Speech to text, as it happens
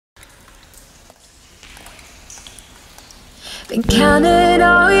Been counting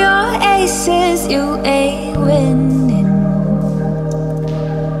all your aces, you ain't winning.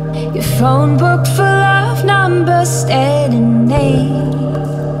 Your phone book full of numbers, staring names.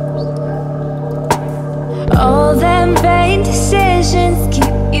 All them vain decisions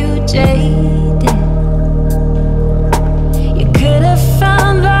keep you jaded. You could have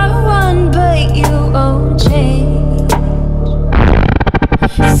found the one, but you won't change.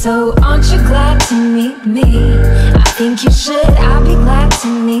 So aren't you glad to meet me? I think you should, I'll be glad to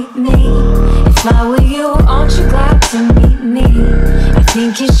meet me. If I were you, aren't you glad to meet me? I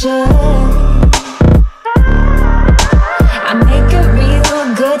think you should. I make a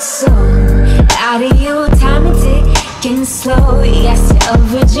real good song out of you, time and ticking slow. Yes, you're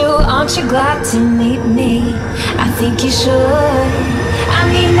overdue, aren't you glad to meet me? I think you should. I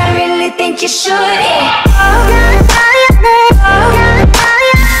mean, I really think you should, yeah.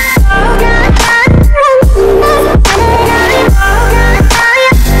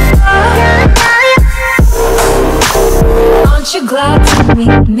 Aren't you glad to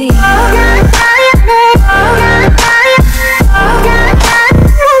meet me?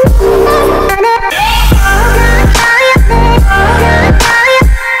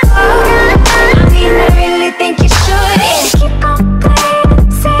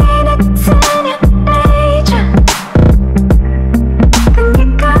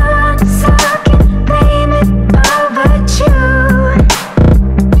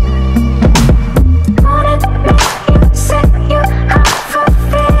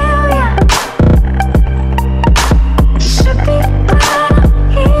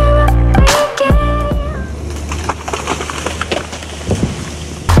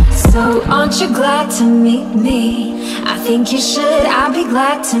 So aren't you glad to meet me? I think you should, I'll be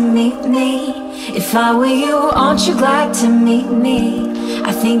glad to meet me. If I were you, aren't you glad to meet me?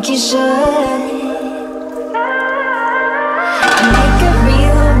 I think you should. I make a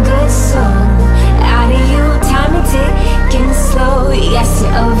real good song out of you, time and ticking slow. Yes,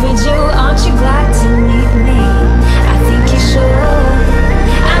 you're overdue, aren't you glad to meet me? I think you should.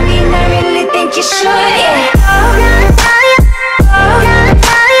 I mean, I really think you should, yeah.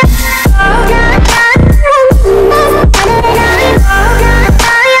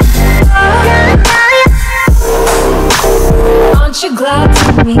 Aren't you glad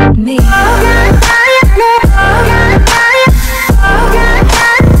to meet me?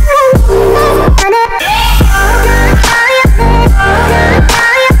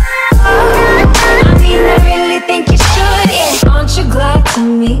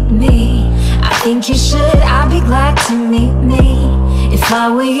 You should, I'll be glad to meet me. If I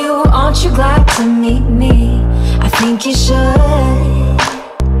were you, aren't you glad to meet me? I think you should.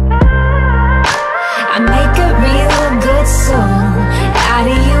 I make a real good song out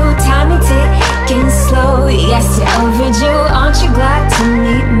of you, time and ticking slow. Yes, you're overdue, aren't you glad to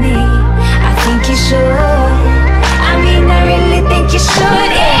meet me? I think you should. I mean, I really think you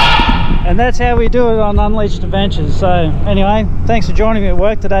should, yeah. And that's how we do it on Unleashed Adventures. So anyway, thanks for joining me at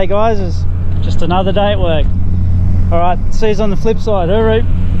work today, guys. It's just another day at work. Alright, see you on the flip side. Hooroo!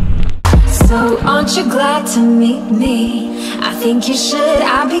 So aren't you glad to meet me? I think you should,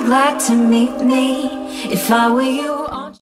 I'll be glad to meet me. If I were you